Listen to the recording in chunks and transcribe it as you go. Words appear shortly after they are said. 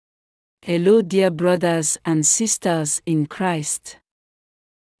Hello, dear brothers and sisters in Christ.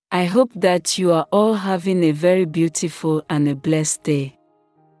 I hope that you are all having a very beautiful and a blessed day.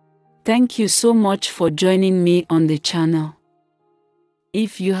 Thank you so much for joining me on the channel.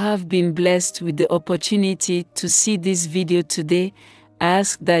 If you have been blessed with the opportunity to see this video today, I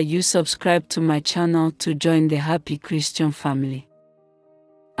ask that you subscribe to my channel to join the happy Christian family.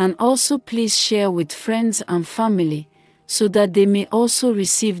 And also please share with friends and family, so that they may also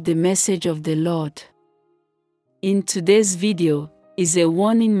receive the message of the Lord. In today's video is a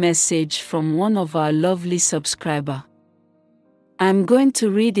warning message from one of our lovely subscribers. I'm going to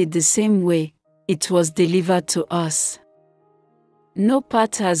read it the same way it was delivered to us. No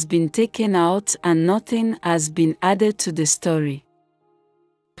part has been taken out and nothing has been added to the story.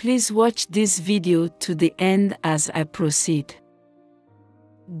 Please watch this video to the end as I proceed.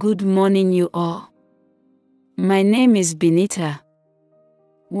 Good morning, you all. My name is Benita.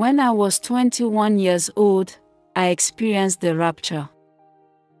 When I was 21 years old, I experienced the rapture.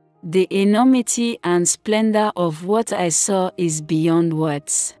 The enormity and splendor of what I saw is beyond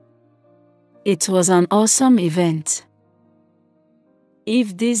words. It was an awesome event.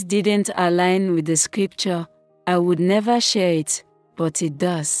 If this didn't align with the scripture, I would never share it, but it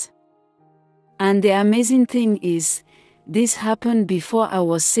does. And the amazing thing is, this happened before I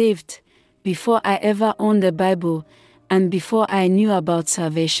was saved, before I ever owned a Bible, and before I knew about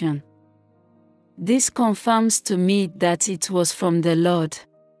salvation. This confirms to me that it was from the Lord.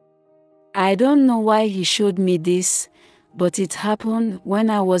 I don't know why He showed me this, but it happened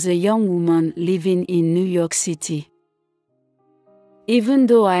when I was a young woman living in New York City. Even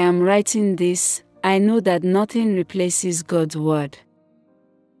though I am writing this, I know that nothing replaces God's word.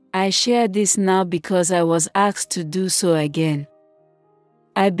 I share this now because I was asked to do so again.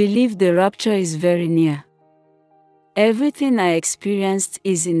 I believe the rapture is very near. Everything I experienced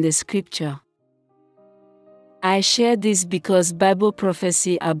is in the scripture. I share this because Bible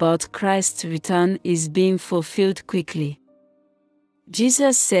prophecy about Christ's return is being fulfilled quickly.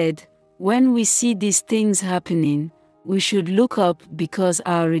 Jesus said, when we see these things happening, we should look up because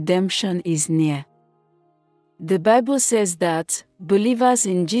our redemption is near. The Bible says that believers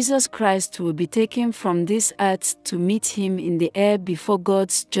in Jesus Christ will be taken from this earth to meet Him in the air before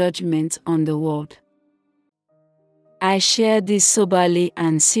God's judgment on the world. I share this soberly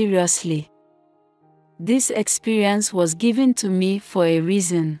and seriously. This experience was given to me for a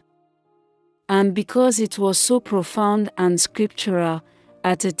reason. And because it was so profound and scriptural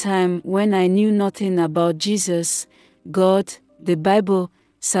at a time when I knew nothing about Jesus, God, the Bible,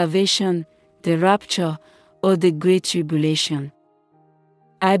 salvation, the rapture, or the Great Tribulation.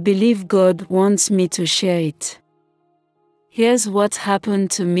 I believe God wants me to share it. Here's what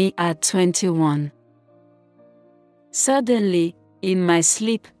happened to me at 21. Suddenly, in my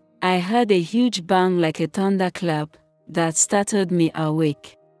sleep, I heard a huge bang like a thunderclap that startled me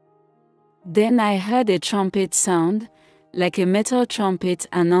awake. Then I heard a trumpet sound, like a metal trumpet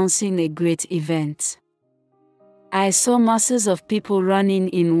announcing a great event. I saw masses of people running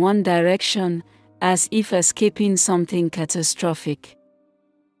in one direction, as if escaping something catastrophic.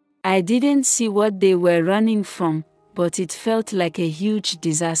 I didn't see what they were running from, but it felt like a huge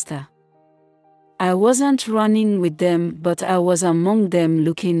disaster. I wasn't running with them, but I was among them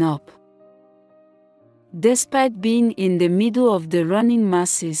looking up. Despite being in the middle of the running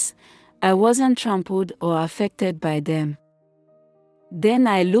masses, I wasn't trampled or affected by them. Then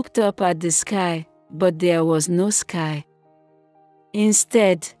I looked up at the sky, but there was no sky.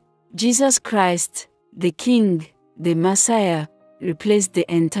 Instead, Jesus Christ, the King, the Messiah, replaced the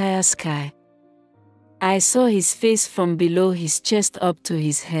entire sky. I saw His face from below His chest up to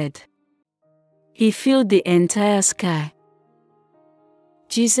His head. He filled the entire sky.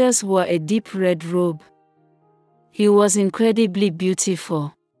 Jesus wore a deep red robe. He was incredibly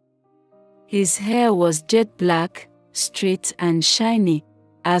beautiful. His hair was jet black, straight and shiny,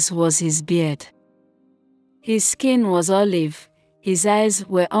 as was his beard. His skin was olive. His eyes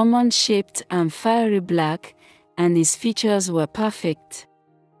were almond-shaped and fiery black, and his features were perfect.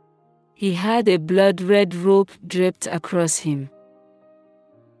 He had a blood-red robe draped across him.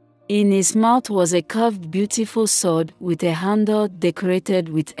 In his mouth was a carved beautiful sword with a handle decorated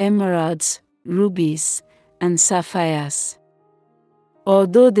with emeralds, rubies, and sapphires.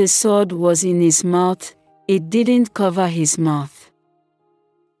 Although the sword was in his mouth, it didn't cover his mouth.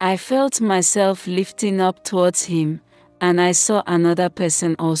 I felt myself lifting up towards him, and I saw another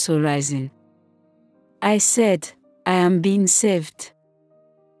person also rising. I said, I am being saved.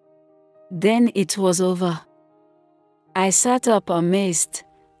 Then it was over. I sat up amazed,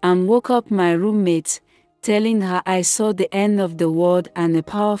 and woke up my roommate, telling her I saw the end of the world and a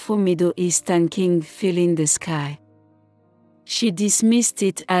powerful Middle Eastern king filling the sky. She dismissed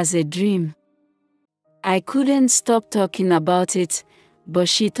it as a dream. I couldn't stop talking about it, but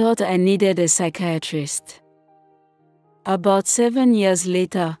she thought I needed a psychiatrist. About 7 years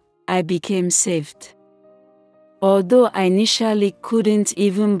later, I became saved. Although I initially couldn't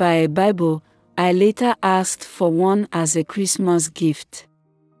even buy a Bible, I later asked for one as a Christmas gift.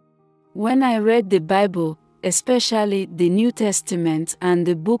 When I read the Bible, especially the New Testament and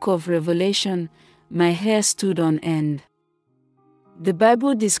the book of Revelation, my hair stood on end. The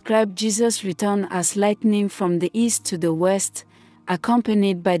Bible described Jesus' return as lightning from the east to the west,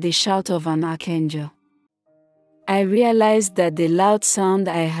 accompanied by the shout of an archangel. I realized that the loud sound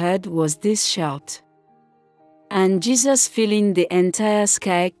I heard was this shout. And Jesus filling the entire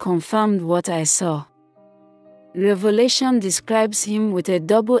sky confirmed what I saw. Revelation describes him with a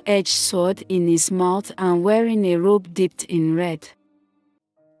double-edged sword in his mouth and wearing a robe dipped in red.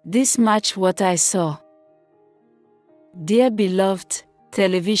 This matched what I saw. Dear beloved,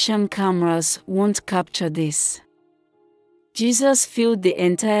 television cameras won't capture this. Jesus filled the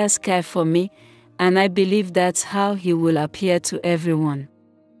entire sky for me, and I believe that's how he will appear to everyone.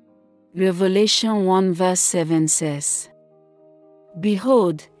 Revelation 1 verse 7 says,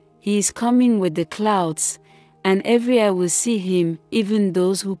 "Behold, he is coming with the clouds, and every eye will see him, even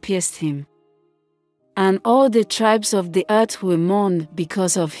those who pierced him. And all the tribes of the earth will mourn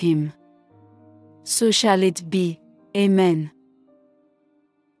because of him. So shall it be. Amen."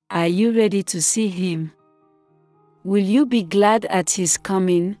 Are you ready to see him? Will you be glad at his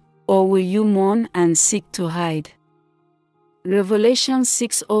coming, or will you mourn and seek to hide? Revelation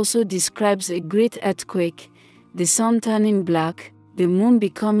 6 also describes a great earthquake, the sun turning black, the moon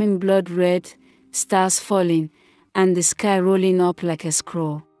becoming blood red, stars falling, and the sky rolling up like a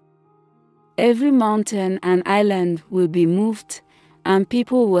scroll. Every mountain and island will be moved, and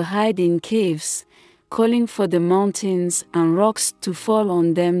people will hide in caves, calling for the mountains and rocks to fall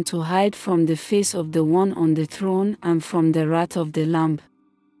on them to hide from the face of the one on the throne and from the wrath of the Lamb.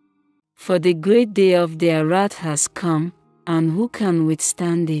 For the great day of their wrath has come, and who can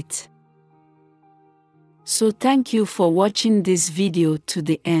withstand it? So thank you for watching this video to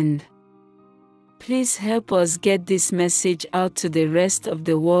the end. Please help us get this message out to the rest of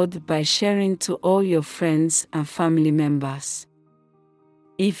the world by sharing to all your friends and family members.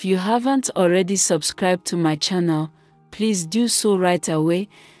 If you haven't already subscribed to my channel, please do so right away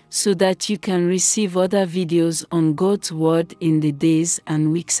so that you can receive other videos on God's Word in the days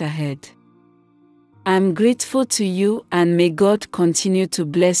and weeks ahead. I'm grateful to you, and may God continue to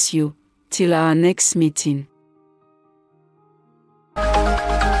bless you. Till our next meeting.